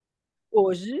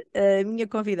Hoje, a minha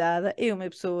convidada é uma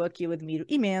pessoa que eu admiro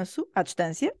imenso, à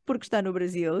distância, porque está no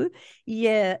Brasil, e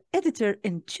é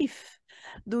Editor-in-Chief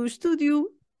do estúdio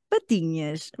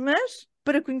Patinhas. Mas,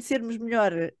 para conhecermos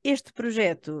melhor este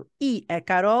projeto e a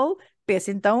Carol,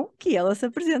 peço então que ela se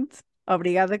apresente.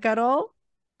 Obrigada, Carol.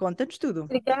 Conta-nos tudo.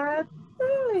 Obrigada,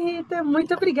 Rita.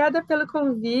 Muito obrigada pelo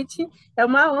convite. É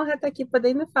uma honra estar aqui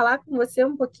podendo falar com você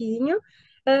um pouquinho.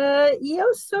 E eu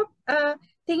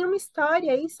tenho uma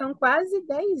história aí, são quase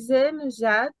 10 anos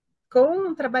já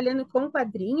trabalhando com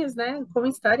quadrinhos, né? Com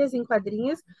histórias em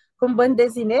quadrinhos, com bande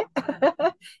dessinée.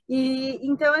 E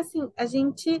então, assim, a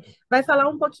gente vai falar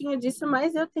um pouquinho disso,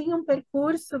 mas eu tenho um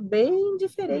percurso bem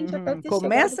diferente até ter chegado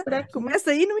Começa, por aqui.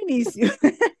 começa aí no início.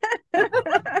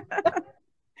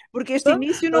 Porque este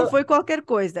início não foi qualquer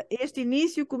coisa. Este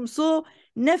início começou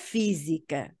na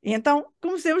física. Então,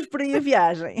 comecemos por aí a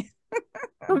viagem.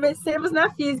 Comecemos na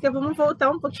física, vamos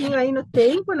voltar um pouquinho aí no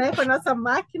tempo, né, com a nossa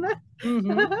máquina.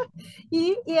 Uhum.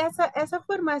 E essa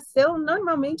formação,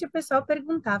 normalmente o pessoal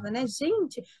perguntava, né,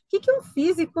 gente, o que que um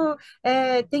físico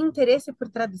tem interesse por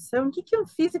tradução? O que que um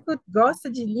físico gosta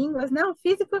de línguas? Não, o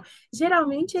físico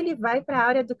geralmente ele vai para a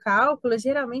área do cálculo,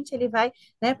 geralmente ele vai,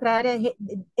 né, para a área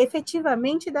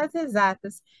efetivamente das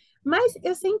exatas. Mas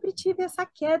eu sempre tive essa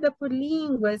queda por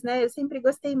línguas, né? Eu sempre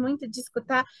gostei muito de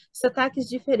escutar sotaques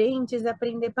diferentes,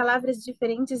 aprender palavras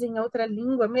diferentes em outra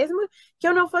língua, mesmo que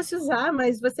eu não fosse usar,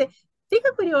 mas você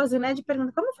fica curioso, né, de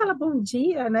perguntar como fala bom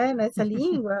dia, né, nessa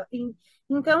língua.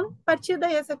 Então, partiu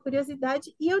daí essa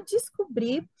curiosidade e eu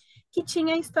descobri que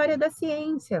tinha a história da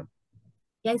ciência.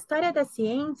 E a história da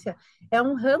ciência é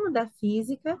um ramo da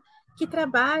física que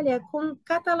trabalha com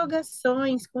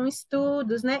catalogações, com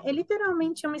estudos, né? É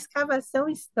literalmente uma escavação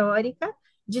histórica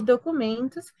de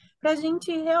documentos para a gente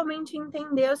realmente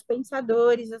entender os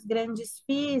pensadores, os grandes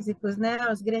físicos, né?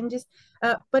 Os grandes,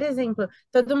 por exemplo,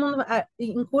 todo mundo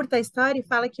encurta a história e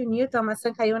fala que o Newton, a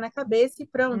maçã caiu na cabeça e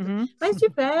pronto. Uhum. Mas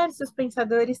diversos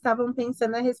pensadores estavam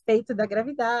pensando a respeito da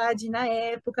gravidade na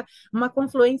época, uma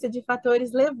confluência de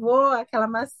fatores levou aquela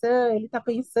maçã, ele está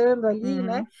pensando ali,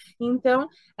 né? Uhum. Então,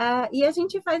 e a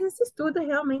gente faz esse estudo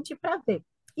realmente para ver.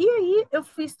 E aí eu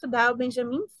fui estudar o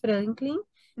Benjamin Franklin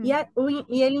Uhum.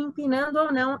 e ele empinando ou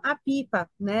não a pipa,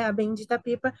 né? A bendita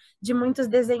pipa de muitos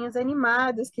desenhos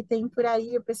animados que tem por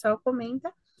aí, o pessoal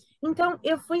comenta. Então,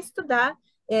 eu fui estudar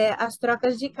as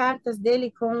trocas de cartas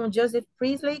dele com o Joseph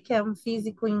Priestley, que é um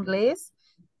físico inglês,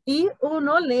 e o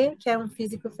Nollet, que é um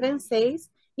físico francês,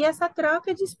 e essa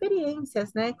troca de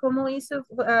experiências, né? Como isso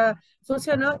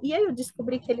funcionou. E aí eu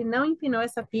descobri que ele não empinou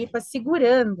essa pipa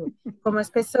segurando, como as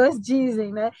pessoas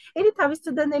dizem, né? Ele estava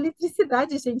estudando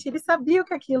eletricidade, gente, ele sabia o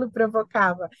que aquilo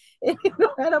provocava. Ele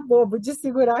não era bobo de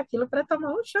segurar aquilo para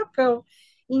tomar um chocão.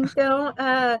 Então,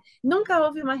 nunca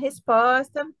houve uma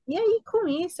resposta. E aí, com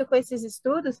isso, com esses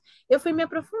estudos, eu fui me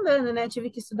aprofundando, né? Tive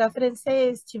que estudar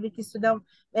francês, tive que estudar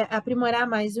aprimorar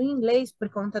mais o inglês por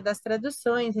conta das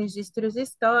traduções, registros Então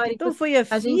históricos. foi a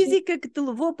A gente, física que te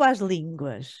levou para as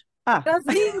línguas. Ah, as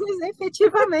línguas,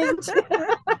 efetivamente.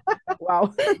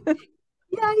 uau!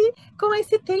 E aí, com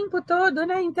esse tempo todo,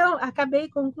 né? Então, acabei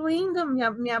concluindo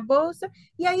minha bolsa,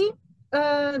 e aí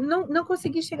não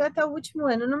consegui chegar até o último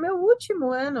ano. No meu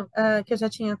último ano, que eu já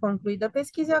tinha concluído a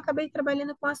pesquisa, eu acabei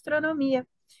trabalhando com astronomia.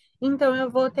 Então, eu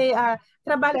voltei a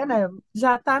trabalhar, né?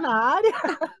 Já está na área,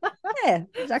 É,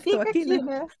 já que estou fica aqui, aqui,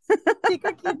 né? né? Fica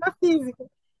aqui na física.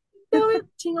 Então, eu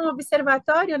tinha um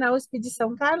observatório na USP de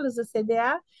São Carlos, o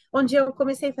CDA, onde eu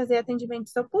comecei a fazer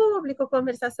atendimentos ao público,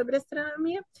 conversar sobre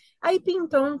astronomia. Aí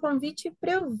pintou um convite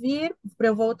para eu vir, para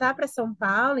eu voltar para São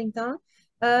Paulo, então,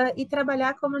 e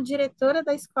trabalhar como diretora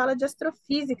da Escola de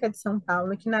Astrofísica de São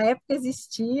Paulo, que na época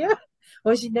existia,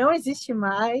 hoje não existe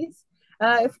mais.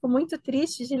 Eu fico muito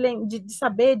triste de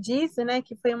saber disso, né?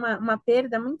 Que foi uma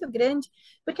perda muito grande,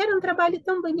 porque era um trabalho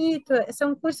tão bonito.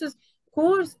 São cursos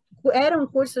eram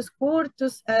cursos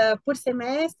curtos por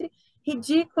semestre,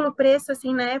 ridículo preço,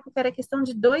 assim, na época era questão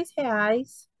de R$ 2,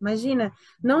 imagina,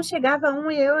 não chegava a 1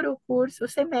 euro o curso, o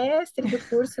semestre do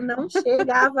curso não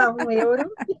chegava a 1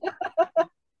 euro,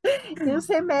 e um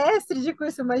semestre de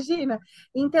curso, imagina?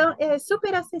 Então, é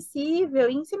super acessível,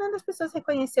 ensinando as pessoas a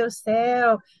reconhecer o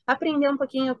céu, aprender um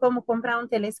pouquinho como comprar um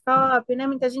telescópio, né?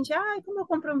 Muita gente, como eu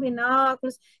compro um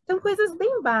binóculos? Então, coisas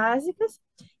bem básicas.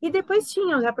 E depois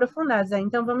tinham os aprofundados.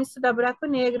 Então, vamos estudar buraco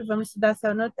negro, vamos estudar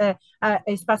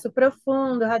espaço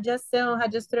profundo, radiação,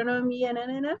 radioastronomia,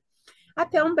 né?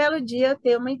 Até um belo dia eu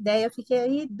ter uma ideia. Eu fiquei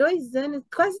aí 2 anos,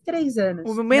 quase 3 O anos,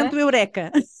 né? momento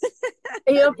eureka.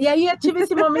 E aí eu tive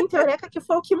esse momento eureka que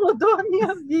foi o que mudou a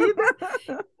minha vida.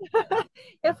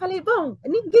 Eu falei, bom,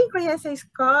 ninguém conhece a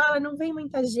escola, não vem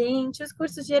muita gente, os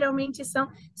cursos geralmente são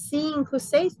 5,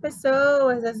 6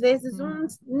 pessoas, às vezes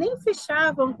uns nem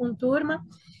fechavam com turma.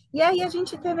 E aí a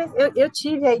gente teve, eu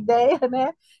tive a ideia,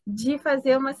 né, de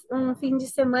fazer um fim de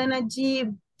semana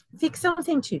de ficção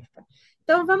científica.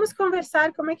 Então, vamos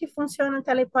conversar como é que funciona o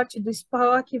teleporte do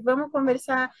Spock, vamos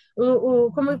conversar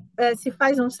como se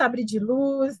faz um sabre de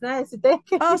luz, né? Se tem Ou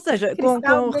aquele seja, cristal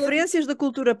com mesmo. referências da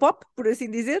cultura pop, por assim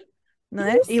dizer, não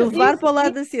é? E Isso, levar isso. para o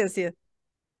lado da ciência.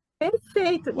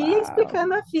 Perfeito. E Uau!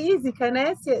 explicando a física,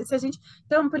 né? Se a gente.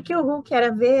 Então, por que o Hulk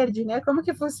era verde, né? Como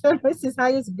que funcionam esses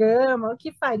raios gama? O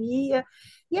que faria?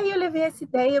 E aí eu levei essa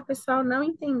ideia, o pessoal não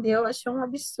entendeu, achou um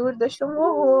absurdo, achou um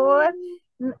horror.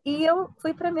 E eu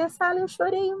fui para minha sala, eu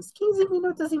chorei uns 15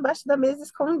 minutos embaixo da mesa,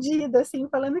 escondida, assim,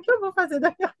 falando o que eu vou fazer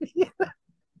da minha vida.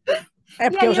 É E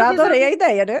porque eu aí eu já adorei a resolvi.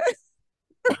 ideia, né?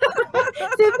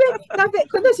 Você vê,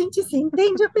 quando a gente se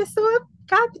entende, a pessoa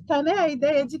capta, né? A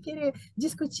ideia de querer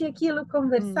discutir aquilo,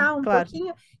 conversar um Claro.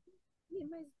 pouquinho.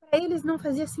 Mas para eles não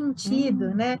fazia sentido,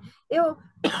 Hum, né? Eu,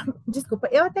 desculpa,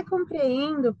 eu até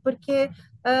compreendo, porque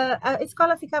a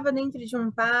escola ficava dentro de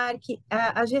um parque,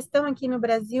 a gestão aqui no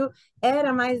Brasil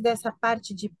era mais dessa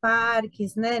parte de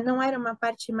parques, né? Não era uma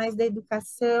parte mais da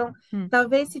educação. hum,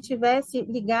 Talvez se tivesse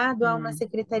ligado a uma hum.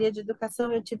 secretaria de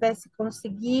educação, eu tivesse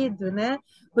conseguido, né?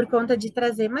 Por conta de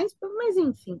trazer, mas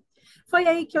enfim. Foi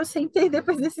aí que eu sentei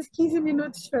depois desses 15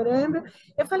 minutos chorando.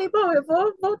 Eu falei, bom, eu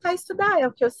vou voltar a estudar, é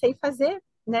o que eu sei fazer,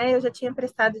 né? Eu já tinha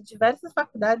prestado diversas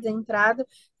faculdades, entrado,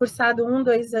 cursado 1,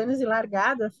 2 anos e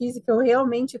largado. A física eu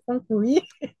realmente concluí.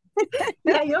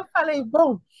 E aí eu falei,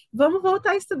 bom, vamos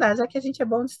voltar a estudar, já que a gente é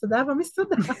bom de estudar, vamos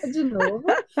estudar de novo.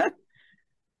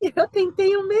 E eu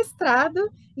tentei um mestrado,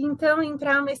 então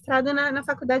entrar no mestrado na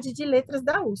Faculdade de Letras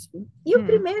da USP. E o Hum.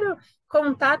 primeiro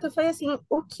contato foi assim,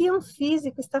 o que um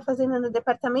físico está fazendo no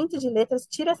departamento de letras?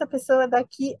 Tira essa pessoa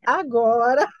daqui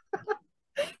agora.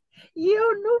 E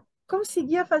eu não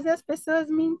conseguia fazer as pessoas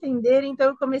me entenderem, então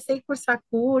eu comecei a cursar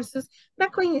cursos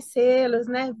para conhecê-los,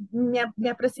 né? Me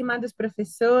aproximar dos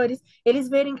professores, eles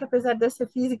verem que apesar de eu ser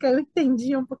física, eu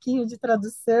entendia um pouquinho de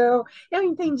tradução, eu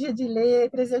entendia de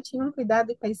letras, eu tinha um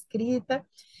cuidado com a escrita.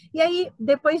 E aí,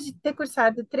 depois de ter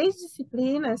cursado 3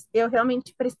 disciplinas, eu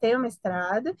realmente prestei o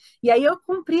mestrado, e aí eu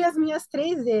cumpri as minhas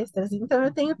 3 extras, então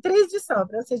eu tenho 3 de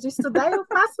sobra, ou seja, estudar eu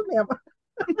faço mesmo.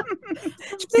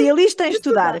 Não tem Especialista em que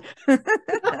estudar.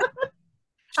 estudar.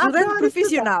 Estudante Adoro estudar,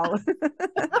 profissional.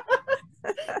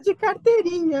 de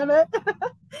carteirinha, né?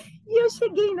 E eu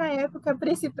cheguei na época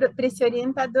para esse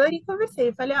orientador e conversei.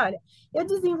 Eu falei, olha, eu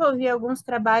desenvolvi alguns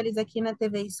trabalhos aqui na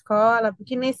TV Escola,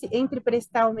 porque entre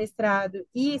prestar o mestrado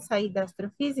e sair da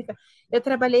Astrofísica, eu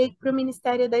trabalhei para o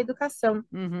Ministério da Educação,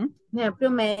 Uhum, né, para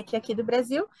o MEC aqui do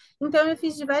Brasil. Então, eu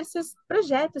fiz diversos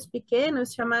projetos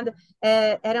pequenos,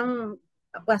 eram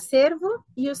o Acervo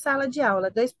e o Sala de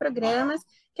Aula, 2 programas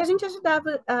que a gente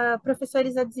ajudava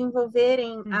professores a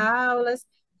desenvolverem uhum. aulas,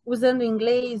 usando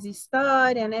inglês e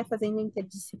história, né, fazendo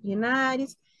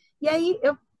interdisciplinares. E aí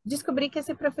eu descobri que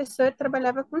esse professor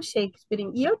trabalhava com Shakespeare,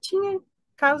 e eu tinha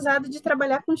causado de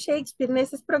trabalhar com Shakespeare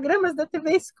nesses programas da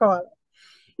TV Escola.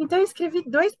 Então, eu escrevi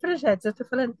 2 projetos. Eu estou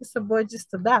falando que eu sou boa de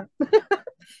estudar.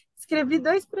 Escrevi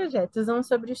 2 projetos, um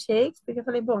sobre o Shakespeare, que eu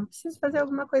falei, bom, preciso fazer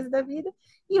alguma coisa da vida,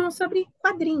 e um sobre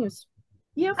quadrinhos.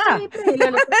 E eu Ah, falei para ele,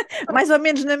 olha, mais ou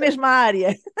menos na mesma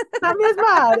área. na mesma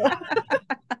área.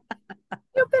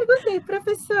 Eu perguntei,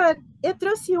 professor, eu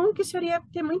trouxe um que o senhor ia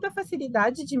ter muita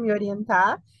facilidade de me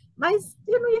orientar, mas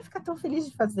eu não ia ficar tão feliz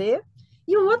de fazer,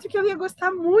 e um outro que eu ia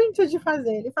gostar muito de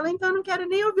fazer. Ele falou, então eu não quero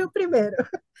nem ouvir o primeiro.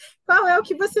 Qual é o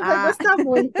que você vai Ah. gostar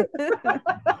muito?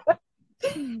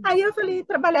 Aí eu falei,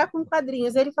 trabalhar com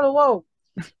quadrinhos. Aí ele falou, uou,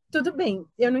 tudo bem,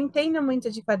 eu não entendo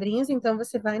muito de quadrinhos, então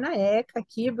você vai na ECA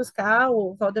aqui buscar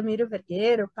o Valdomiro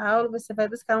Vergueiro, o Paulo, você vai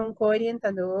buscar um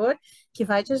co-orientador que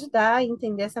vai te ajudar a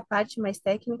entender essa parte mais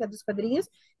técnica dos quadrinhos,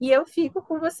 e eu fico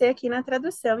com você aqui na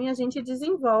tradução e a gente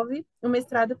desenvolve o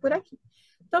mestrado por aqui.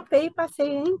 Topei,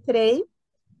 passei, entrei,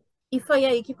 e foi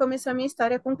aí que começou a minha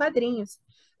história com quadrinhos.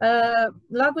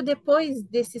 Logo depois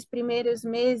desses primeiros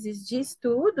meses de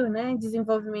estudo, né,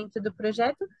 desenvolvimento do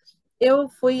projeto, eu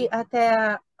fui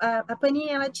até a Panini,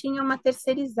 ela tinha uma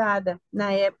terceirizada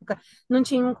na época, não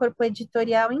tinha um corpo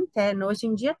editorial interno. Hoje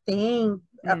em dia tem,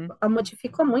 Hum,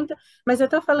 modificou muito, mas eu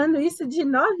estou falando isso de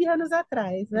 9 anos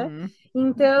atrás, né? hum.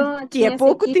 Então, Que é tinha essa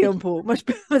pouco equipe que tempo, mas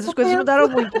as coisas mudaram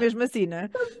muito mesmo assim, né?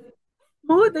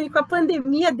 muda, e com a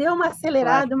pandemia deu uma Claro.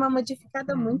 acelerada, uma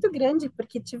modificada Hum, muito grande,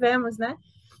 porque tivemos, né?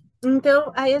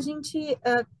 Então, aí a gente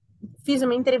fiz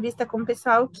uma entrevista com o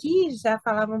pessoal que já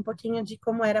falava um pouquinho de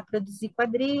como era produzir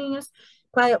quadrinhos,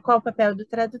 qual o papel do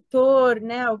tradutor,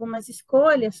 né? Algumas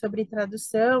escolhas sobre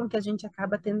tradução que a gente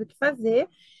acaba tendo que fazer.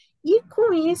 E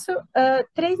com isso,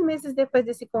 3 meses depois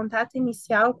desse contato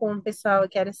inicial com o pessoal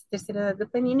que era terceira do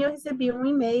Panini, eu recebi um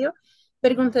e-mail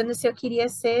perguntando se eu queria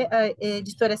ser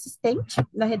editora assistente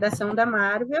na redação da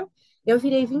Marvel. Eu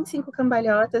virei 25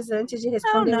 cambalhotas antes de Não,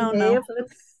 responder o não, e-mail.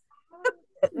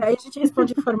 não. Aí a gente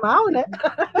responde formal, né?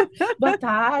 Boa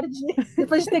tarde.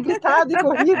 Depois de ter gritado e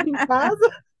corrido em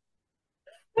casa.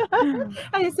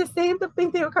 Aí você senta,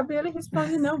 penteia o cabelo e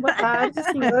responde, não, boa tarde,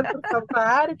 senhor, por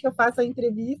favor, que eu faça a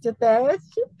entrevista, o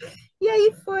teste. E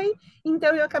aí foi,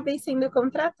 então eu acabei sendo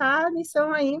contratada e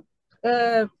são aí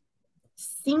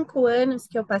 5 anos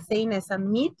que eu passei nessa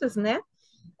Mitos, né?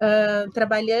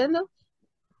 Trabalhando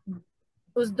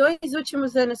os 2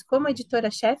 últimos anos como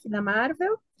editora-chefe da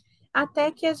Marvel,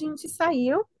 até que a gente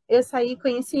saiu. Eu saí,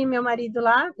 conheci meu marido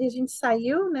lá e a gente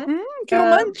saiu, né? Que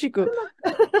romântico.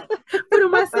 Por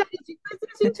uma série de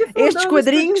coisas, a gente Estes fundou o estúdio.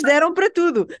 quadrinhos deram para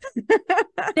tudo.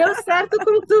 Deu certo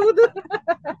com tudo.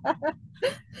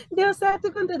 Deu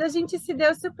certo com tudo. A gente se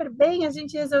deu super bem, a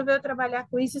gente resolveu trabalhar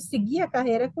com isso, seguir a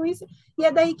carreira com isso, e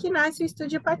é daí que nasce o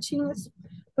Estúdio Patinhas,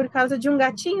 por causa de um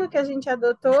gatinho que a gente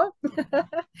adotou,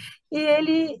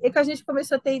 e que a gente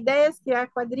começou a ter ideias, criar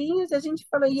quadrinhos, e a gente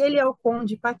falou, e ele é o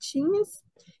Conde Patinhas,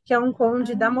 que é um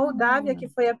conde da Moldávia, que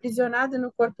foi aprisionado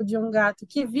no corpo de um gato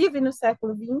que vive no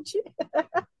século XX.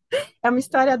 É uma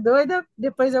história doida,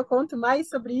 depois eu conto mais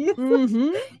sobre isso.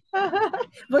 Uhum.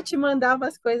 Vou te mandar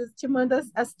umas coisas, te mando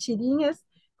as tirinhas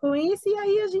com isso, e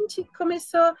aí a gente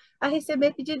começou a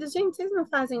receber pedidos, gente, vocês não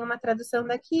fazem uma tradução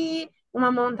daqui,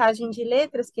 uma montagem de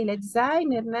letras, que ele é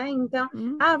designer, né? Então,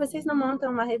 vocês não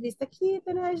montam uma revista aqui,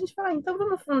 né? A gente fala, então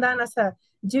vamos fundar nossa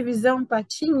divisão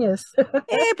Patinhas.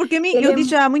 É, porque a mim, Ele eu é disse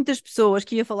já a muitas pessoas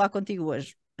que ia falar contigo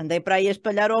hoje. Andei para aí a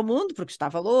espalhar ao mundo porque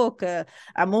estava louca.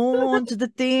 Há montes de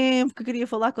tempo que queria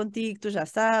falar contigo, tu já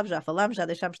sabes, já falámos, já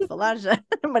deixámos de falar, já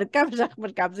marcámos, já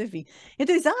remarcámos, enfim.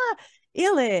 Então eu disse: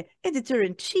 ele é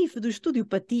editor-in-chief do Estúdio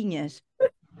Patinhas.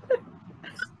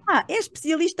 É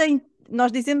especialista em,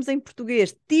 nós dizemos em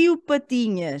português, Tio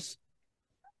Patinhas.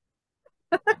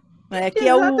 Não é? Que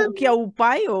é exatamente. o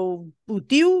pai ou o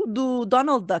tio do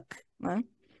Donald Duck, não é?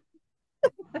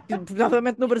 Que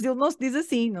provavelmente no Brasil não se diz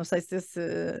assim, não sei se essa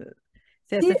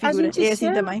E a figura gente é assim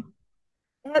chama, também.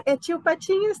 é tio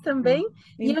Patinhas Hum. também,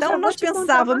 e eu Então já vou nós te contar uma.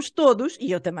 pensávamos todos, e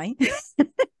eu também,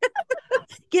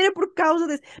 que era por causa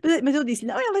desse. Mas eu disse: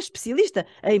 não, ela é especialista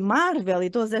em Marvel e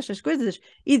todas estas coisas.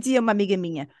 E dizia uma amiga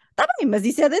minha: tá bem, mas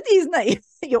isso é da Disney.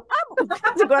 E eu: bom,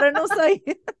 mas agora não sei.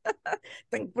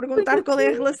 Tenho que perguntar Porque qual é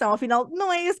a relação. Afinal,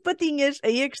 não é esse Patinhas,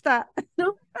 aí é que está.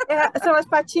 não, são as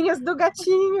patinhas do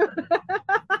gatinho.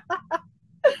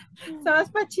 São as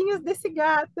patinhas desse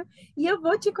gato. E eu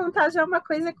vou te contar já uma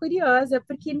coisa curiosa,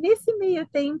 porque nesse meio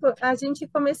tempo a gente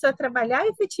começou a trabalhar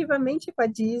efetivamente com a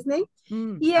Disney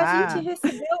e a gente Ah,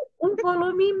 recebeu um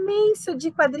volume imenso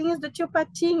de quadrinhos do Tio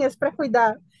Patinhas para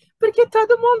cuidar. Porque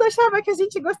todo mundo achava que a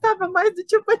gente gostava mais do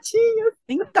Tio Patinhas.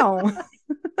 então.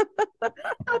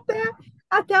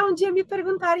 Até um dia me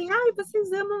perguntarem,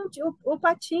 vocês amam o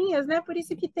Patinhas, né? Por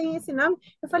isso que tem esse nome.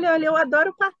 Eu falei, olha, eu adoro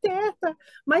o Pateta,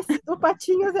 mas o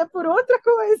Patinhas é por outra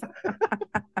coisa.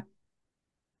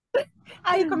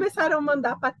 Aí começaram a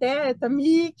mandar Pateta,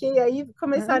 Mickey, aí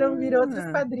começaram a vir outros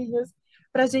Ah, quadrinhos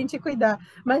para a gente cuidar.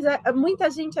 Mas muita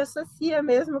gente associa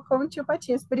mesmo com o Tio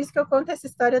Patinhas. Por isso que eu conto essa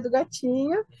história do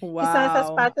gatinho, que são essas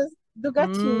uau. patas do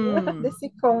gatinho, Hum,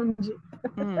 desse conde.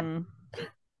 hum.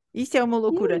 Isso é uma E é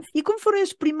loucura. isso. E como foram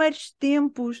os primeiros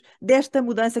tempos desta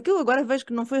mudança? Que eu agora vejo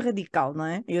que não foi radical, não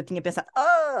é? Eu tinha pensado,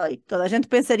 ai, toda a gente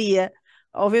pensaria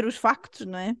ao ver os factos,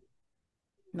 não é?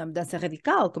 Uma mudança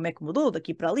radical, como é que mudou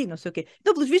daqui para ali, não sei o quê.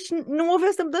 Então, pelos vistos, não houve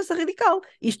essa mudança radical.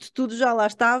 Isto tudo já lá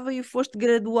estava e foste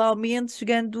gradualmente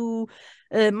chegando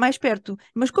mais perto.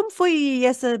 Mas como foi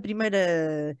essa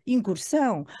primeira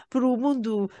incursão por o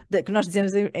mundo que nós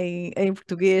dizemos em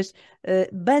português,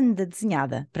 banda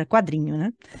desenhada, para quadrinho,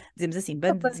 né? Dizemos assim,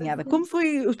 banda desenhada. Como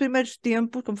foi os primeiros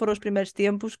tempos, como foram os primeiros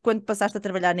tempos, quando passaste a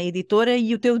trabalhar na editora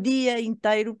e o teu dia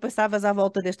inteiro passavas à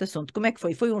volta deste assunto? Como é que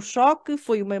foi? Foi um choque?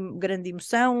 Foi uma grande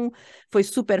emoção? Foi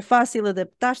super fácil?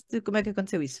 Adaptaste? Como é que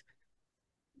aconteceu isso?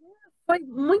 Foi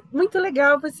muito, muito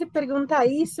legal você perguntar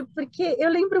isso, porque eu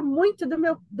lembro muito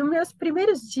dos meus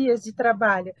primeiros dias de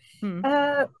trabalho. Hum.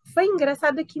 Foi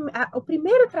engraçado que o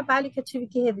primeiro trabalho que eu tive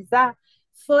que revisar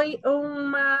foi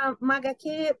uma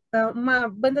HQ, uma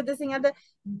banda desenhada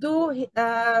do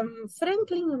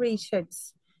Franklin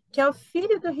Richards. que é o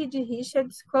filho do Reed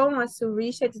Richards com a Sue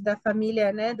Richards, da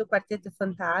família, né, do Quarteto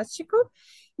Fantástico,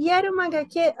 e era uma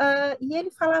HQ, e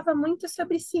ele falava muito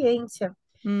sobre ciência.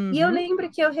 E eu Uhum. lembro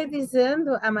que eu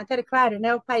revisando a matéria, claro,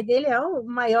 né, o pai dele é o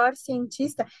maior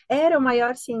cientista, era o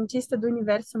maior cientista do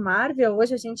universo Marvel.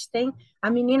 Hoje a gente tem a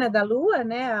Menina da Lua,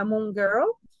 né, a Moon Girl,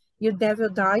 e o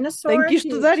Devil Tenho que Dinosaur,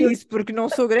 estudar isso, porque não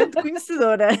sou grande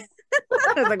conhecedora.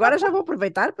 Mas agora já vou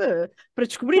aproveitar para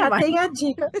descobrir já mais. tem a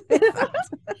dica. Exato.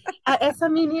 Essa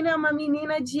menina é uma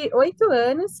menina de 8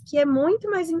 anos que é muito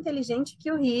mais inteligente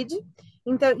que o Reed.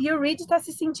 Então, e o Reed está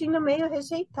se sentindo meio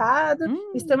rejeitado.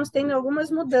 Hum. Estamos tendo algumas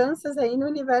mudanças aí no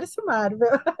universo Marvel.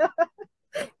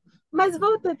 Mas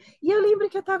voltando, e eu lembro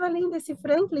que eu estava lendo esse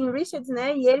Franklin Richards,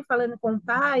 né? E ele falando com o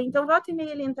pai. Então, volta e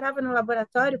meia ele entrava no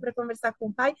laboratório para conversar com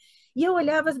o pai. E eu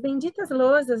olhava as benditas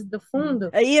lousas do fundo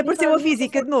Aí e apareceu a falava,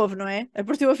 física de novo, não é?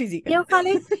 Apareceu a física. e eu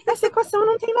falei, essa equação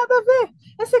não tem nada a ver,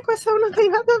 essa equação não tem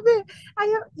nada a ver.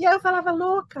 E aí eu falava,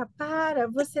 louca, para,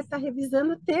 você está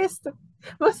revisando o texto,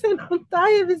 você não está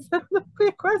revisando a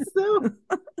equação.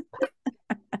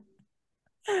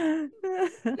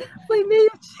 Foi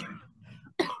meio,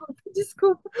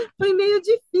 desculpa, foi meio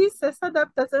difícil essa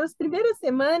adaptação. As primeiras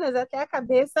semanas, até a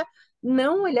cabeça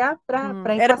não olhar para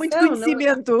a Era muito equação, não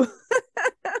conhecimento.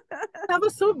 estava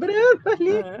sobrando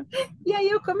ali. Ah. E aí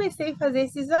eu comecei a fazer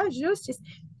esses ajustes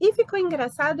e ficou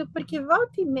engraçado porque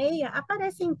volta e meia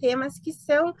aparecem temas que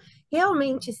são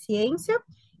realmente ciência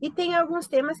e tem alguns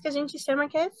temas que a gente chama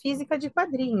que é física de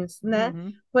quadrinhos, né?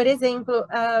 Uhum. Por exemplo,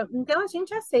 então a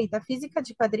gente aceita a física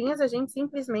de quadrinhos, a gente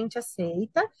simplesmente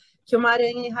aceita que uma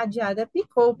aranha irradiada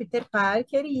picou o Peter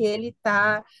Parker e ele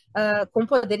está com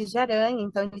poderes de aranha,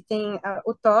 então ele tem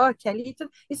o toque ali,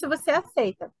 tudo. Isso você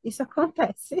aceita, isso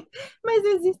acontece. Mas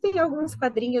existem alguns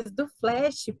quadrinhos do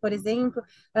Flash, por exemplo,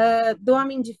 do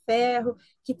Homem de Ferro,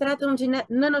 que tratam de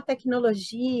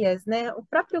nanotecnologias, né? O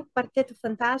próprio Quarteto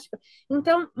Fantástico.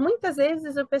 Então, muitas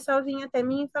vezes o pessoal vinha até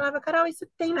mim e falava, Carol, isso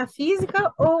tem na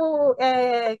física ou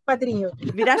é quadrinho?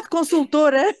 Viraste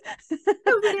consultora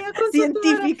Eu virei a consultora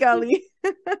científica ali.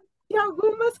 e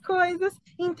algumas coisas.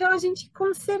 Então a gente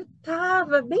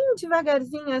consertava bem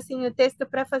devagarzinho assim o texto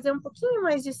para fazer um pouquinho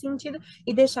mais de sentido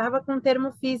e deixava com o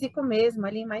termo físico mesmo,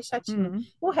 ali mais chatinho. Uhum.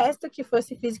 O resto que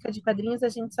fosse física de quadrinhos a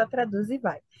gente só traduz e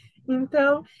vai.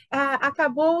 Então,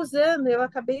 acabou usando, eu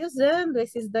acabei usando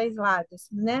esses dois lados,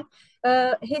 né?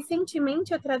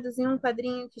 Recentemente eu traduzi um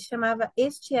quadrinho que chamava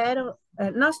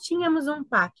Nós Tínhamos um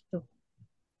Pacto.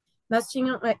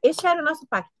 Este era o nosso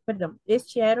pacto, perdão.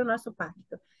 Este era o nosso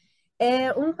pacto.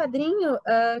 É um quadrinho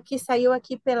que saiu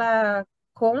aqui pela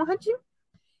Conrad,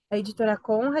 a editora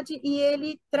Conrad, e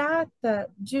ele trata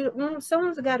são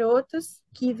uns garotos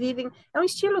que vivem, é um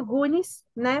estilo Goonies,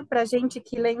 né, para gente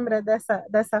que lembra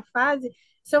dessa fase,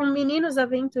 são meninos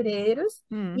aventureiros,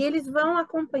 e Uhum. eles vão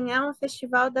acompanhar um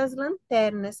festival das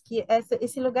lanternas, que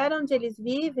esse lugar onde eles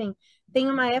vivem tem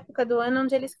uma época do ano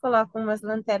onde eles colocam umas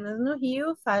lanternas no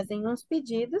rio, fazem uns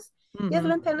pedidos, e as Uhum.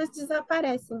 lanternas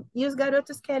desaparecem. E os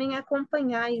garotos querem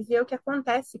acompanhar e ver o que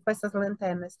acontece com essas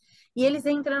lanternas. E eles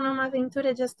entram numa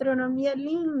aventura de astronomia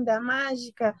linda,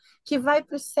 mágica, que vai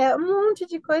para o céu, um monte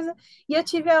de coisa. E eu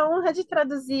tive a honra de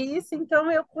traduzir isso,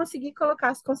 então eu consegui colocar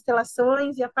as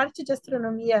constelações e a parte de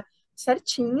astronomia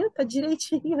certinho, tá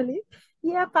direitinho ali.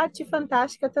 E a parte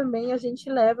fantástica também a gente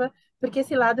leva, porque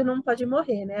esse lado não pode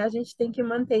morrer, né? A gente tem que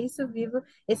manter isso vivo,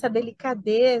 essa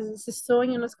delicadeza, esse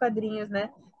sonho nos quadrinhos,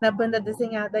 né? Na banda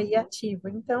desenhada e ativo.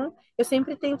 Então, eu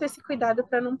sempre tento esse cuidado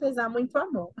para não pesar muito a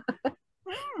mão.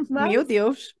 Meu Mas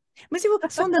Deus. Mas eu,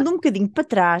 só andando um bocadinho para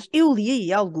trás, eu li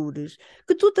aí algures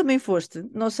que tu também foste,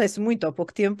 não sei se muito ou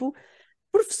pouco tempo,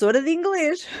 professora de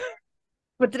inglês.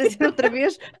 Para trazer outra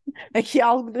vez aqui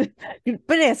algo que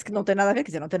parece que não tem nada a ver, quer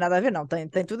dizer, não tem nada a ver, não, tem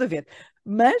tudo a ver.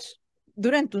 Mas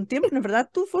durante um tempo, na verdade,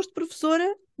 tu foste professora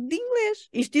de inglês.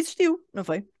 Isto existiu, não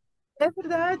foi? é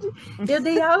verdade. Eu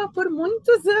dei aula por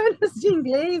muitos anos de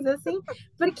inglês, assim,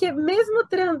 porque mesmo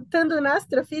estando na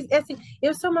astrofísica, assim,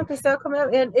 eu sou uma pessoa como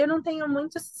eu não tenho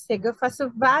muito sossego, eu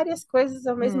faço várias coisas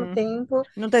ao mesmo Hum. tempo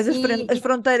Não tens as e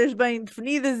fronteiras bem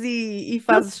definidas e não-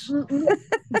 fazes.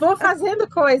 vou fazendo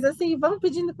coisa, assim, vão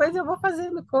pedindo coisa, eu vou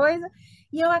fazendo coisa.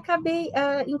 E eu acabei,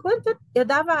 enquanto eu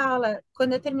dava aula,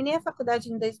 quando eu terminei a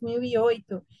faculdade em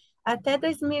 2008, até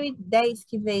 2010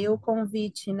 que veio o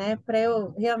convite, né, para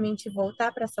eu realmente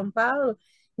voltar para São Paulo.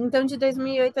 Então, de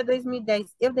 2008 a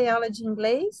 2010, eu dei aula de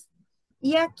inglês.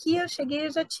 E aqui eu cheguei,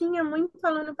 eu já tinha muito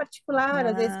aluno particular,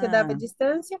 às vezes que eu dava à Ah,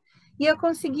 distância, e eu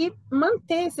consegui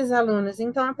manter esses alunos.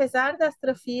 Então, apesar da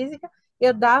astrofísica,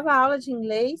 eu dava aula de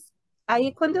inglês,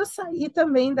 Aí, quando eu saí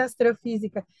também da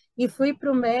astrofísica e fui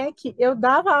para o MEC, eu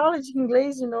dava aula de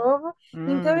inglês de novo,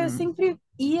 então eu Hum, sempre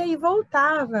ia e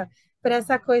voltava para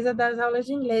essa coisa das aulas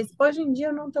de inglês. Hoje em dia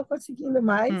eu não estou conseguindo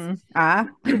mais, Ah,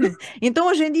 então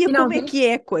hoje em dia como é finalmente. que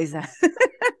é a coisa?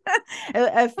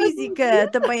 A Hoje em física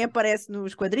dia, também aparece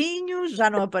nos quadrinhos, já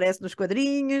não aparece nos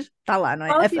quadrinhos, está lá, não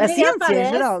é? volta e A meia ciência em aparece,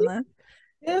 geral, não é?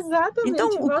 Então,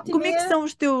 exatamente, volta e como é que meia. são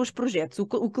os teus projetos?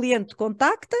 O cliente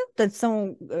contacta, portanto,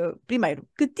 são, primeiro,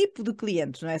 que tipo de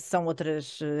clientes, não é? Se são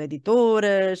outras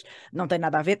editoras, não tem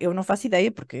nada a ver, eu não faço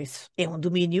ideia, porque isso é um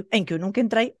domínio em que eu nunca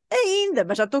entrei ainda,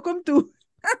 mas já estou como tu,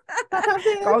 Tá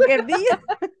vendo? qualquer dia.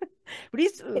 Por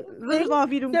isso, vamos Vem, lá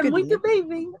ouvir um você é muito bocadinho.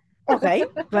 bem-vindo,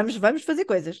 Ok, vamos fazer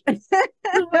coisas.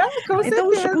 com Então,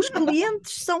 certeza. os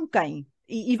clientes são quem?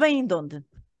 E vêm de onde?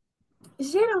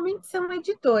 Geralmente são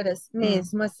editoras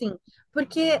Hum, mesmo, assim,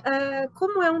 porque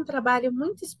como é um trabalho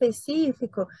muito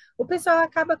específico, o pessoal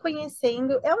acaba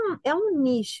conhecendo, é um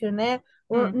nicho, né?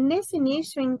 hum, Nesse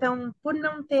nicho, então, por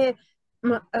não ter.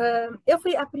 Eu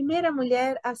fui a primeira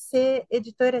mulher a ser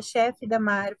editora-chefe da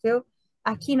Marvel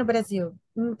aqui no Brasil.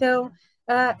 Então,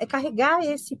 carregar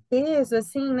esse peso,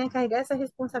 assim, né? Carregar essa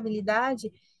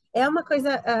responsabilidade é uma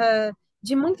coisa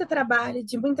de muito trabalho,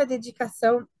 de muita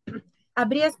dedicação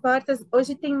abrir as portas.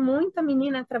 Hoje tem muita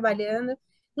menina trabalhando,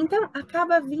 então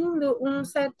acaba vindo um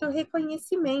certo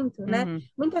reconhecimento, né? uhum.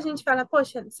 Muita gente fala,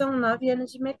 poxa, são 9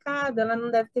 anos de mercado, ela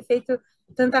não deve ter feito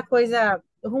tanta coisa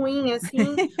ruim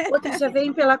assim. Outros já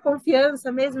vêm pela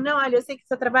confiança mesmo, não, olha, eu sei que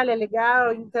seu trabalho é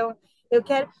legal, então eu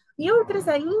quero. E outras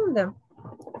ainda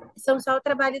são só o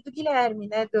trabalho do Guilherme,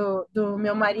 né? Do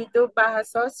meu marido barra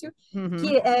sócio,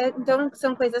 Uhum, que então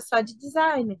são coisas só de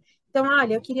design. Então,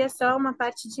 olha, eu queria só uma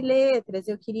parte de letras,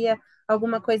 eu queria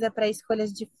alguma coisa para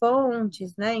escolhas de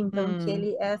fontes, né? Então, que uhum,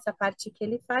 ele essa parte que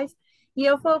ele faz. E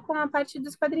eu vou com a parte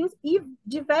dos quadrinhos, e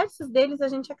diversos deles a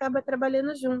gente acaba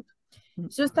trabalhando junto,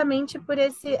 justamente por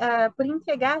por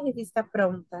entregar a revista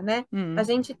pronta, né? A uhum,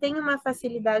 gente tem uma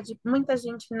facilidade, muita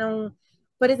gente não,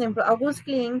 por exemplo, alguns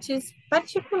clientes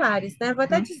particulares, né? Vou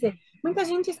até uhum, dizer, muita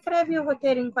gente escreve o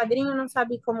roteiro em quadrinho, não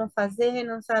sabe como fazer,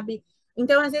 não sabe.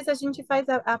 Então, às vezes a gente faz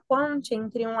a ponte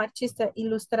entre um artista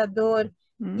ilustrador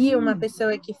e uma uhum.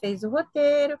 pessoa que fez o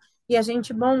roteiro, e a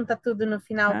gente monta tudo no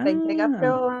final para entregar Ah,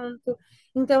 pronto.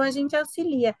 Então, a gente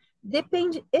auxilia.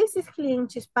 Depende, esses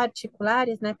clientes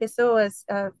particulares, né, pessoas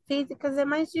físicas, é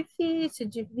mais difícil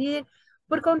de vir,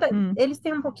 por conta, hum, eles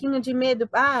têm um pouquinho de medo,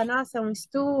 nossa, é um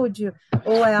estúdio,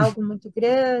 ou é algo muito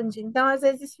grande, então às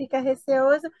vezes fica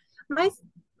receoso, mas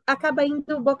acaba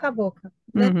indo boca a boca,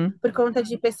 né, uhum. por conta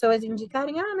de pessoas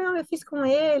indicarem, não, eu fiz com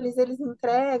eles, eles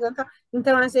entregam, tal.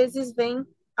 Então às vezes vem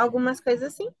algumas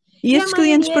coisas assim, E e a estes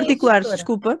clientes maioria é particulares, editora.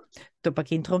 desculpa, estou para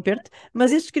aqui interromper-te,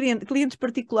 mas estes clientes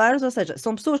particulares, ou seja,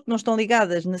 são pessoas que não estão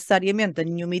ligadas necessariamente a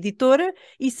nenhuma editora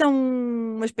e são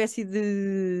uma espécie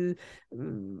de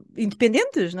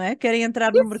independentes, não é? Querem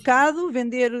entrar no mercado,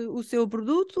 vender o seu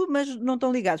produto, mas não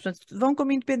estão ligados. Portanto, vão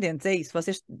como independentes, é isso.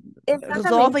 Vocês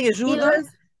Exatamente. resolvem, E ajudam.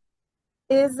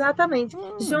 exatamente.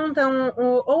 Hum, Juntam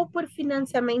ou por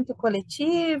financiamento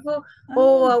coletivo,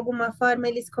 ou ah, alguma forma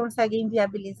eles conseguem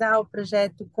viabilizar o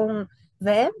projeto com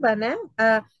verba, né?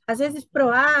 Às vezes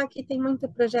PROAC tem muito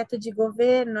projeto de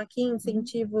governo aqui, hum,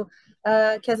 incentivo,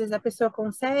 que às vezes a pessoa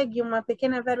consegue uma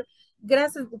pequena verba.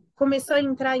 Começou a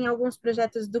entrar em alguns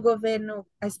projetos do governo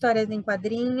a histórias em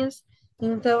quadrinhos,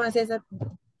 então às vezes a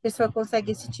pessoa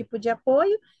consegue esse tipo de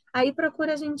apoio. Aí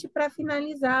procura a gente para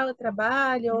finalizar o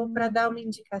trabalho ou para hum, dar uma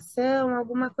indicação,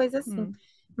 alguma coisa assim. hum,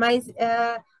 Mas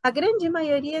a grande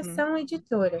maioria hum, são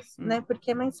editoras, hum, né?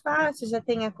 Porque é mais fácil, já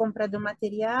tem a compra do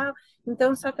material,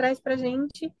 então só traz para a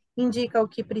gente, indica o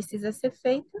que precisa ser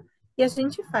feito e a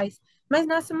gente faz. Mas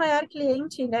nosso maior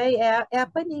cliente, né, é a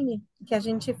Panini, que a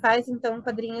gente faz então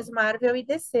quadrinhos Marvel e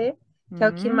DC, que é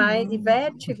o que mais, e hum.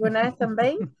 Vértigo, né,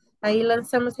 também. Aí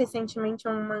lançamos recentemente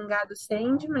um mangá do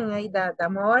Sandman, aí da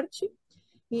morte.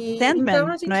 E então Sandman,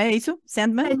 a não gente. é isso?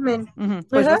 Sandman? Sandman. Uhum.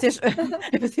 Pois Uhum. vocês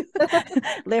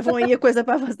levam aí a coisa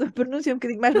para a vossa pronúncia um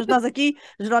bocadinho mais, mas nós aqui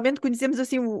geralmente conhecemos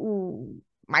assim o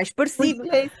mais O parecido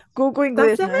inglês. com o Tá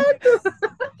inglês, não é? certo,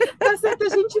 tá certo.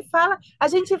 A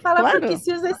gente fala porque Claro,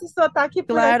 se usa esse sotaque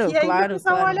por claro, aqui, ainda o claro,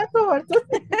 pessoal claro. olha torto.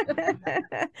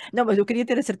 Não, mas eu queria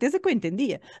ter a certeza que eu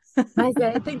entendia. Mas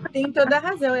tem toda a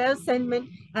razão, é o Sandman,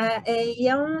 e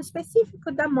é um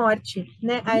específico da morte,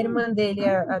 né? A Hum, irmã dele,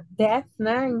 a Death,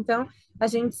 né? Então a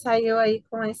gente saiu aí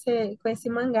com esse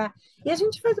mangá. E a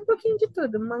gente faz um pouquinho de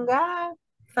tudo: mangá,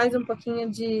 faz um pouquinho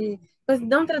de...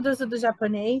 Não traduzo do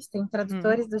japonês, tem Uhum.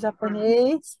 tradutores do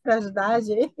japonês para ajudar a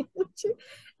gente.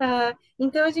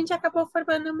 Então, a gente acabou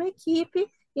formando uma equipe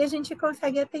e a gente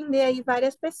consegue atender aí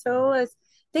várias pessoas.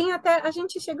 Tem até, a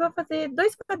gente chegou a fazer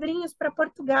 2 quadrinhos para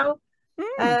Portugal,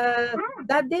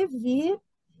 da Devir,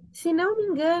 se não me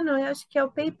engano, eu acho que é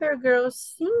o Paper Girls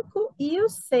 5 e o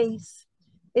 6.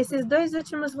 Esses 2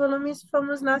 últimos volumes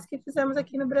fomos nós que fizemos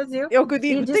aqui no Brasil É o que eu e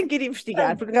digo, tenho que ir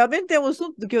investigar, porque realmente é um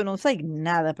assunto do que eu não sei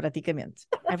nada praticamente.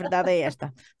 A verdade é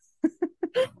esta.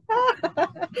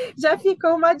 já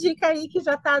ficou uma dica aí que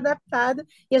já está adaptado.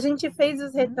 E a gente fez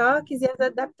os Uhum. retoques e as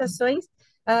adaptações.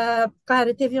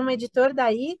 Claro, teve um editor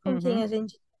daí com quem Uhum. a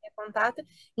gente tinha contato,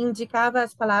 indicava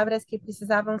as palavras que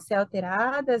precisavam ser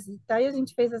alteradas e tal, e a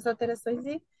gente fez as alterações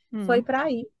e foi Uhum. para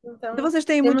aí. Então Então, vocês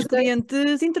têm muitos temos dois.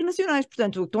 clientes internacionais,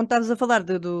 portanto, tu estás a falar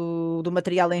do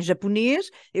material em japonês,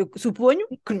 eu suponho,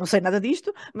 que não sei nada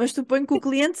disto, mas suponho que o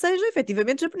cliente seja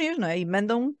efetivamente japonês, não é? E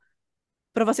mandam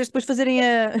para vocês depois fazerem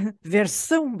a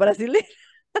versão brasileira.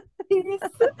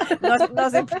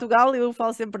 Nós em Portugal, eu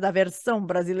falo sempre da versão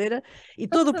brasileira e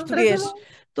Brasileiro.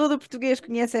 todo português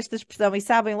conhece esta expressão e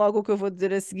sabem logo o que eu vou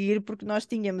dizer a seguir, porque nós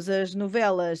tínhamos as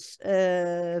novelas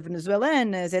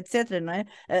venezuelanas, etc., não é?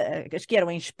 As que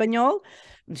eram em espanhol,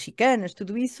 mexicanas,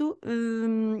 tudo isso.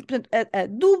 Portanto, a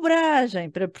dobragem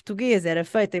para português era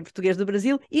feita em português do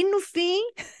Brasil e no fim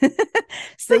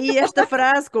saía esta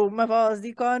frase com uma voz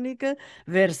icónica,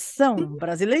 versão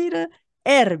brasileira,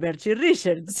 Herbert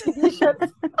Richards.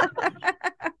 Richard.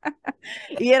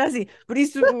 E era assim, por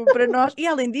isso, para nós, e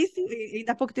além disso,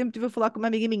 ainda há pouco tempo estive a falar com uma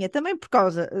amiga minha, também por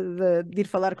causa de ir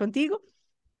falar contigo,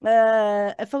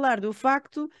 a falar do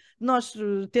facto de nós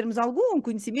termos algum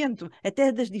conhecimento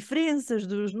até das diferenças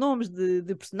dos nomes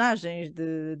de personagens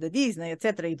da Disney,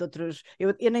 etc. E de outros.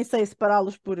 Eu nem sei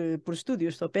separá-los por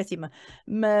estúdios, sou péssima,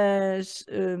 mas.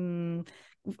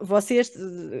 Vocês,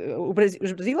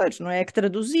 os brasileiros, não é? Que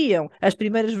traduziam as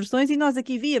primeiras versões e nós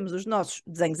aqui víamos os nossos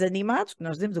desenhos animados, que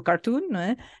nós dizemos o cartoon, não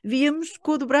é? Víamos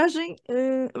com a dobragem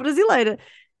brasileira.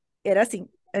 Era assim,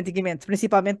 antigamente,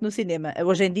 principalmente no cinema.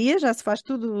 Hoje em dia já se faz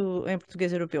tudo em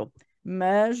português europeu.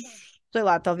 Mas, sei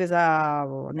lá, talvez há,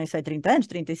 nem sei, 30 anos,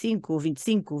 35,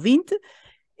 25, 20,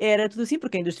 era tudo assim,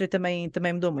 porque a indústria também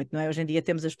mudou muito, não é? Hoje em dia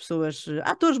temos as pessoas,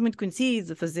 atores muito conhecidos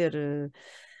a fazer,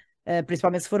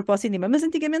 principalmente se for para o cinema, mas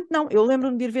antigamente não. Eu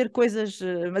lembro-me de ir ver coisas,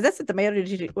 mas essa também era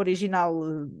original,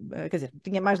 quer dizer,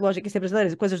 tinha mais lógica em ser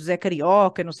brasileira, coisas do Zé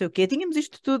Carioca, não sei o quê. Tínhamos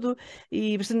isto tudo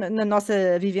e na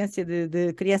nossa vivência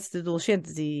de crianças, e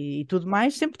adolescentes e tudo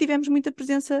mais, sempre tivemos muita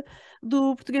presença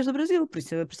do português do Brasil. Por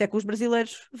isso é que os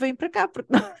brasileiros vêm para cá,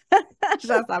 porque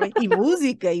já sabem, e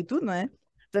música e tudo, não é?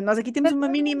 Portanto, nós aqui temos uma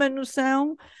mínima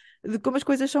noção de como as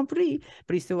coisas são por aí.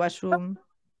 Por isso eu acho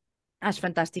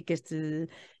fantástico este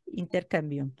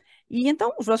intercâmbio. E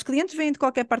então, os vossos clientes vêm de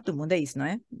qualquer parte do mundo, é isso, não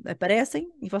é? Aparecem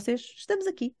e vocês, estamos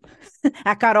aqui.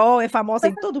 A Carol é famosa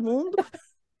em todo o mundo.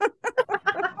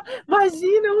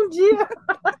 Imagina um dia,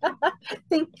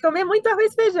 tem que comer muito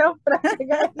arroz e feijão para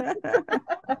chegar aí.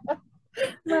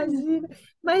 Imagina.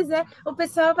 Mas o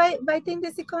pessoal vai tendo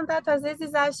esse contato, às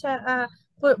vezes acha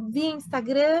via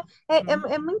Instagram. Hum,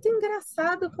 É muito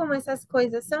engraçado como essas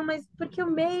coisas são, mas porque o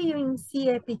meio em si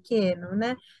é pequeno,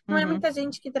 né? Não é uhum, muita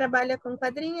gente que trabalha com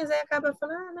quadrinhos, aí acaba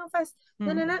falando, não faz. Não,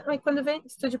 uhum. não, não. Aí quando vem,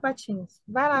 Estúdio Patinhos.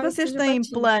 Vai E lá, vocês Estúdio têm Patinhos.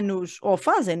 planos, ou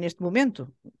fazem neste momento,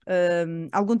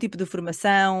 algum tipo de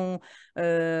formação,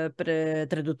 para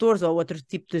tradutores ou outro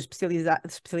tipo de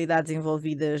especialidades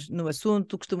envolvidas no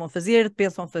assunto? Costumam fazer,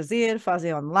 pensam fazer,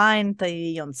 fazem online,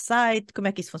 têm on-site? Como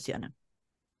é que isso funciona?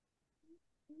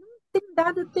 Tem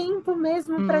dado tempo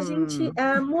mesmo para a gente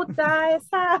Hum, mudar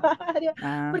essa área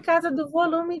ah, por causa do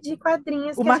volume de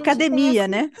quadrinhos que a uma gente tem academia,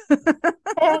 assim. né?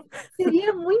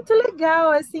 Seria muito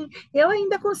legal, assim. Eu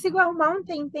ainda consigo arrumar um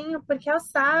tempinho, porque aos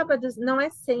sábados, não é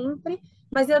sempre,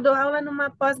 mas eu dou aula numa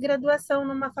pós-graduação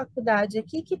numa faculdade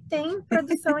aqui que tem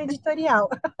produção editorial.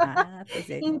 Ah, pois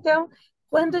é. Então,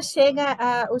 quando chega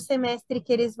o semestre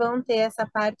que eles vão ter essa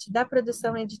parte da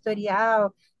produção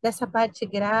editorial, dessa parte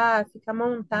gráfica, Hum,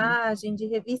 montagem de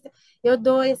revista, eu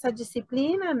dou essa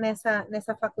disciplina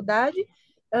nessa faculdade,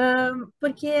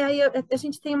 porque aí a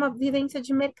gente tem uma vivência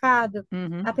de mercado.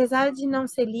 uhum, Apesar de não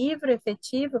ser livro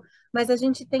efetivo, mas a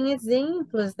gente tem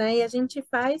exemplos, né? E a gente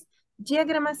faz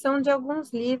diagramação de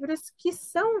alguns livros que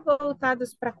são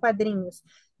voltados para quadrinhos,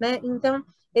 né? Então,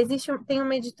 tem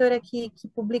uma editora aqui que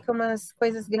publica umas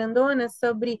coisas grandonas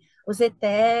sobre os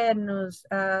Eternos,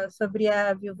 sobre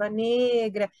a Viúva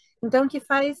Negra, então que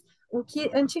faz o que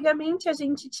antigamente a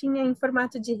gente tinha em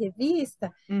formato de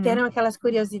revista, que Uhum, eram aquelas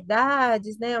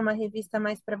curiosidades, né? Uma revista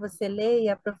mais para você ler e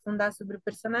aprofundar sobre o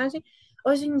personagem.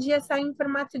 Hoje em dia sai em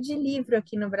formato de livro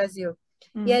aqui no Brasil.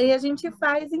 E uhum, aí a gente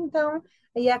faz, então,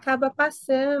 e acaba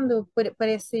passando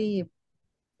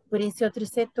por esse outro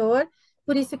setor.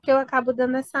 Por isso que eu acabo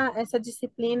dando essa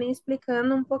disciplina e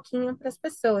explicando um pouquinho para as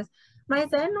pessoas.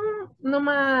 Mas é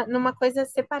numa coisa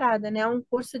separada, né? É um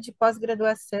curso de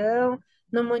pós-graduação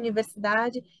numa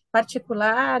universidade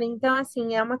particular. Então,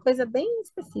 assim, é uma coisa bem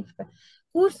específica.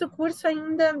 Curso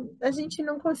ainda a gente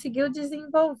não conseguiu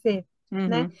desenvolver,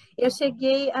 né? uhum. Eu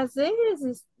cheguei, às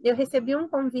vezes, eu recebi um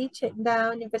convite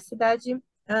da Universidade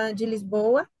de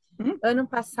Lisboa, Hum. ano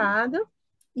passado,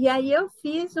 e aí eu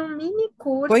fiz um mini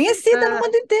curso. Conhecida no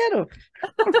mundo inteiro.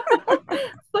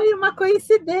 Foi uma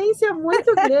coincidência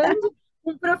muito grande.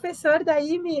 Um professor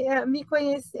daí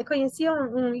conhecia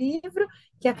um livro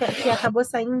que acabou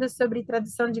saindo sobre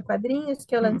tradução de quadrinhos,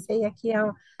 que eu Hum. lancei aqui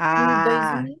em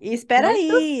Ah, e espera 2018,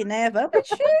 aí, né? Vamos.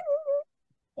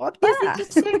 e Opa! a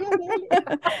gente chega nele.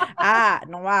 Ah,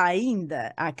 não há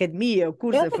ainda a academia, o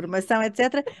curso, a formação,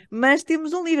 etc. Mas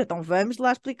temos um livro, então vamos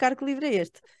lá explicar que livro é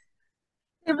este.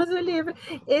 Temos o livro.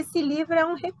 Esse livro é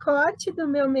um recorte do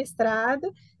meu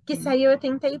mestrado, que Hum, saiu. Eu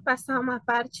tentei passar uma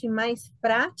parte mais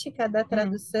prática da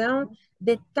hum, tradução,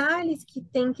 detalhes que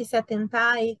tem que se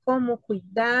atentar e como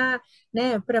cuidar,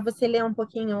 né? Para você ler um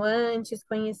pouquinho antes,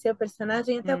 conhecer o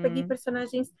personagem. Então, eu peguei hum,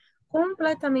 personagens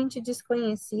completamente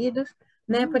desconhecidos,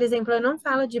 né? Por hum, exemplo, eu não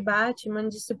falo de Batman,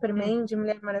 de hum, Superman, de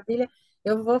Mulher Maravilha,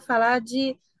 eu vou falar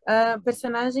de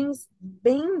personagens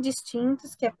bem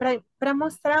distintos, que é para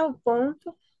mostrar o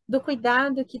ponto do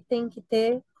cuidado que tem que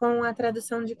ter com a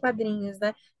tradução de quadrinhos,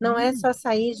 né? Não é hum, só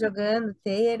sair jogando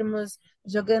termos,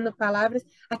 jogando palavras.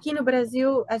 Aqui no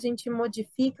Brasil, a gente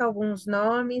modifica alguns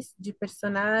nomes de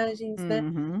personagens, né?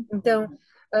 uhum, Então,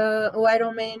 o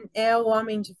Iron Man é o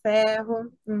Homem de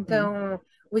Ferro, hum. então,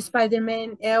 o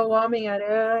Spider-Man é o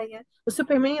Homem-Aranha, o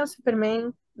Superman é o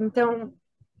Superman, então,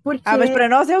 por Ah, mas quê? para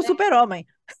nós é o super-homem.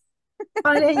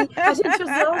 Olha aí, a gente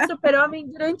usou o Super-Homem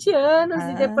durante anos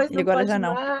e Ah, depois e não agora já pode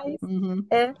não. mais.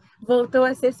 Uhum, É, voltou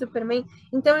a ser Superman.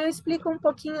 Então eu explico um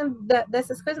pouquinho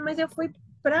dessas coisas, mas eu fui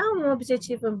para um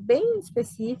objetivo bem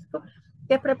específico,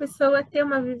 que é para a pessoa ter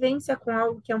uma vivência com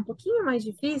algo que é um pouquinho mais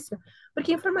difícil,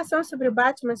 porque informação sobre o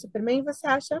Batman e Superman você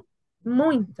acha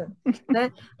muita,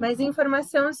 né? Mas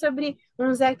informação sobre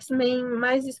uns X-Men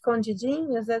mais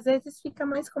escondidinhos, às vezes fica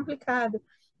mais complicado.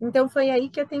 Então foi aí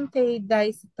que eu tentei dar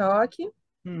esse toque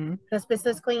uhum, para as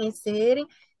pessoas conhecerem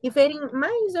e verem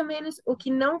mais ou menos o que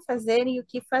não fazer e o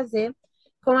que fazer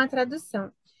com a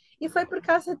tradução. E foi por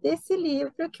causa desse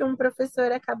livro que um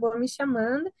professor acabou me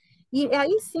chamando, e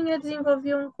aí sim eu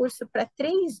desenvolvi um curso para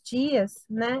 3 dias,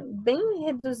 né, bem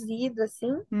reduzido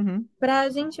assim, uhum, para a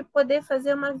gente poder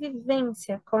fazer uma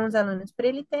vivência com os alunos, para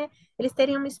eles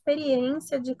terem uma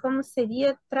experiência de como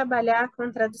seria trabalhar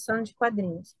com tradução de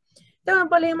quadrinhos. Então, eu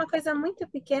bolei uma coisa muito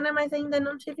pequena, mas ainda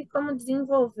não tive como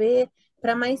desenvolver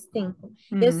para mais tempo.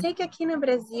 Eu uhum, sei que aqui no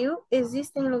Brasil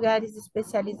existem lugares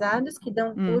especializados que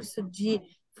dão uhum, curso de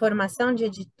formação de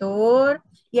editor,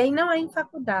 e aí não é em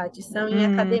faculdade, são em uhum,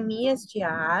 academias de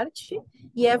arte,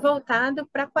 e é voltado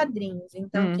para quadrinhos.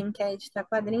 Então, uhum, quem quer editar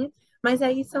quadrinhos, mas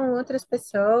aí são outras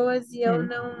pessoas e eu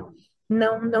uhum,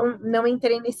 não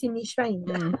entrei nesse nicho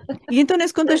ainda. uhum. E então,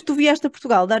 nesse contexto, tu vieste a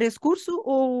Portugal dar esse curso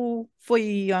ou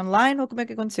foi online ou como é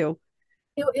que aconteceu?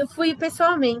 Eu fui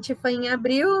pessoalmente, foi em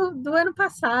abril do ano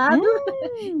passado.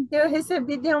 Hum, Eu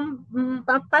recebi, dei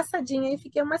uma passadinha e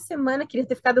fiquei uma semana. Queria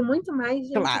ter ficado muito mais,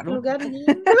 gente, que claro. lugar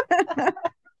lindo.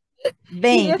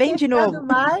 Bem, Queria vem ter de ficado novo.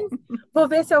 mais. Vou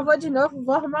ver se eu vou de novo,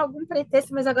 vou arrumar algum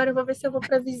pretexto, mas agora eu vou ver se eu vou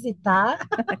para visitar.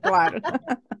 Claro.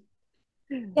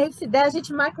 E aí, se der, a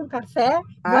gente marca um café,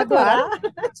 vou Ah, claro. adorar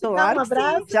te dar um Claro que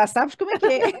sim. abraço Já sabes como é que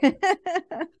é.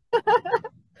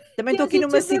 Também e estou a aqui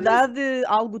numa gente vê mais. cidade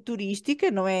algo turística,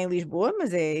 não é em Lisboa,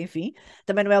 mas é, enfim,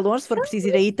 também não é longe. Se for preciso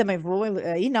ir aí, também vou.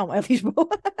 Aí não, é Lisboa.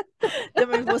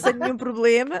 Também vou sem nenhum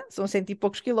problema. São cento e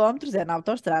poucos quilómetros, é na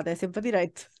autoestrada, é sempre a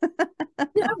direito.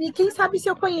 E quem sabe se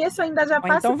eu conheço, ainda já Ou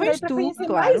passo então por aí vens para tu, conhecer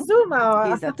mais claro. uma, ó.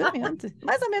 Exatamente.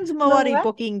 Mais ou menos uma hora Não e é?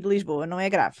 pouquinho de Lisboa, não é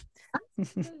grave.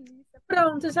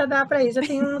 Pronto, já dá para ir, já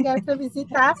tem um lugar para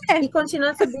visitar É, e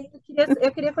continuar subindo.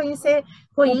 Eu queria conhecer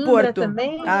o Coimbra Porto.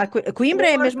 também, Ah, Coimbra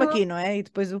é mesmo aqui, Porto, não é? E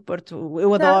depois o Porto.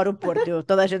 Eu já, adoro o Porto.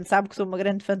 Toda a gente sabe que sou uma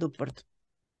grande fã do Porto.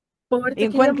 Porto, eu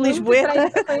queria Enquanto muito ir para Lisboeta, aí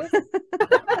para conhecer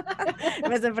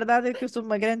mas a verdade é que eu sou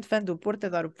uma grande fã do Porto,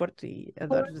 adoro o Porto e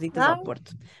adoro Porto. visitas ao Ah,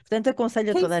 Porto. Portanto,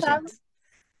 aconselho a quem toda a sabe? gente.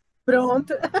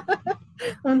 Pronto,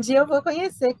 um dia eu vou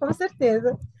conhecer, com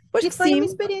certeza. Pois E que foi uma sim.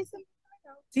 experiência.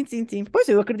 Sim, sim, sim. Pois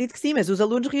eu acredito que sim, mas os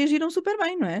alunos reagiram super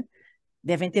bem, não é?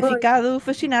 Devem ter Foi. ficado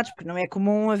fascinados, porque não é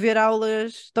comum haver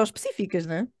aulas tão específicas,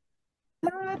 não é?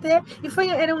 E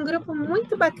era um grupo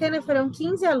muito bacana, foram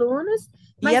 15 alunos,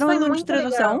 E mas eram foi alunos de muito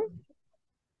tradução? legal.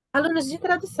 Alunos de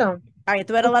tradução. Ah,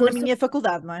 então era O lá na curso minha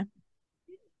faculdade, não é?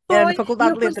 Era na foi, e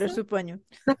Faculdade o de curso Letras, suponho.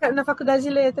 na Faculdade de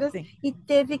Letras, Sim. e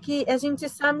teve que, a gente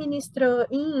só ministrou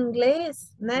em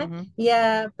inglês, né? Uhum, E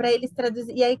para eles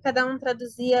traduzir, e aí cada um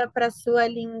traduzia para a sua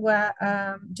língua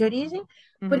de origem,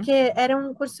 uhum. porque era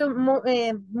um curso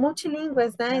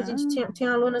multilínguas, né? A gente Ah,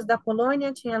 tinha alunos da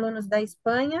Polônia, tinha alunos da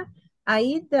Espanha,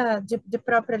 aí de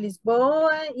própria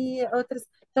Lisboa e outras.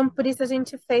 Então, por isso a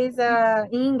gente fez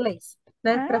em inglês,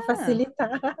 né? Para ah.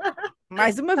 facilitar.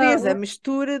 Mais uma vez, a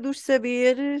mistura dos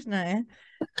saberes, não é?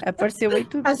 Apareceu aí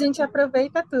tudo. A gente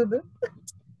aproveita tudo.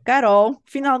 Carol,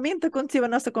 finalmente aconteceu a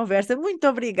nossa conversa. Muito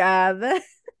obrigada.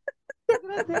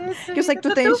 Agradeço, Que eu sei Rita. que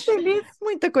tu Estou tão tens feliz.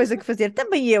 muita coisa que fazer.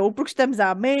 Também eu, porque estamos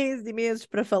há meses e meses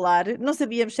para falar. Não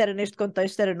sabíamos se era neste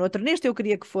contexto, se era noutro. Neste eu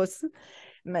queria que fosse,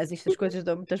 mas isto as coisas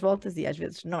dão muitas voltas e às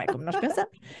vezes não é como nós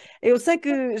pensamos. Eu sei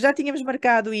que já tínhamos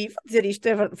marcado, e vou dizer isto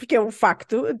porque é um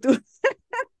facto,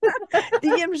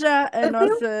 tínhamos já a Eu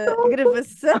tenho nossa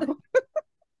gravação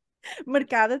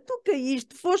marcada. Tu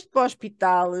caíste, foste para o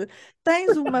hospital,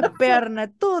 tens uma perna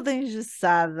toda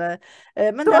engessada,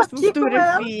 Tô mandaste-me aqui com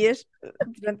ela, fotografias,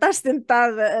 portanto, estás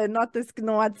sentada, nota-se que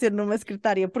não há de ser numa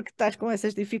secretária porque estás com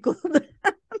essas dificuldades.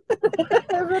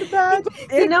 é verdade.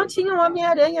 Se É- não tinha um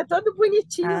Homem-Aranha todo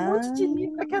bonitinho, um monte de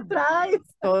livro aqui Ah, atrás.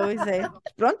 pois é.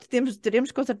 Pronto,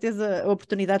 teremos com certeza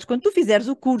oportunidades quando tu fizeres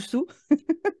o curso.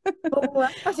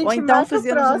 Boa. A Ou gente então marca o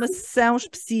fazemos uma próximo. sessão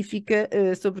específica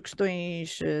sobre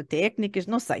questões técnicas,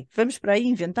 não sei. Vamos para aí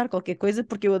inventar qualquer coisa,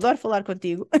 porque eu adoro falar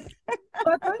contigo.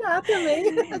 Vou adorar também.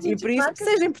 A E gente por isso, marca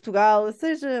seja em assim. Portugal,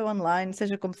 seja online,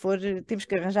 seja como for, temos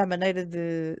que arranjar maneira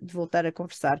de voltar a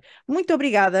conversar. Muito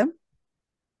obrigada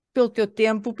pelo teu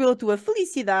tempo, pela tua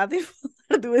felicidade em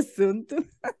falar do assunto,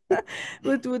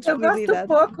 pela tua Eu gosto disponibilidade.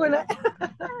 pouco, né?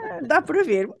 Dá para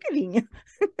ver, um bocadinho.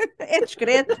 É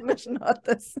discreto, mas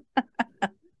nota-se.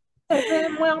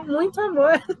 É muito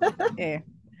amor. É.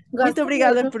 Muito Gosto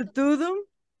obrigada mesmo. por tudo.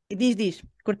 E diz,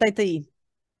 cortei-te aí.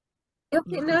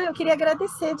 Não, eu queria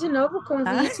agradecer de novo o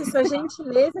Ah, convite, sua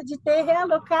gentileza de ter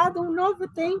realocado um novo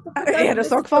tempo por causa era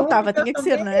só o desse que tombo faltava, que eu tinha que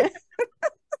ser, tomei. não é?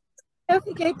 Eu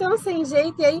fiquei tão sem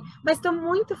jeito e aí, mas estou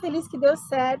muito feliz que deu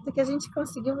certo, que a gente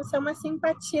conseguiu. Você é uma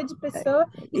simpatia de pessoa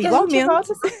e que a gente Igualmente,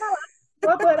 volta a se falar.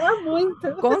 Vou adorar muito.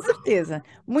 com certeza.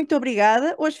 Muito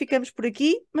obrigada. Hoje ficamos por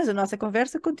aqui, mas a nossa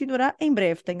conversa continuará em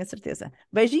breve, tenho a certeza.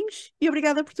 Beijinhos e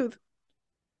obrigada por tudo.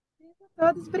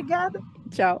 Todos, obrigada.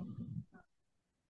 Tchau.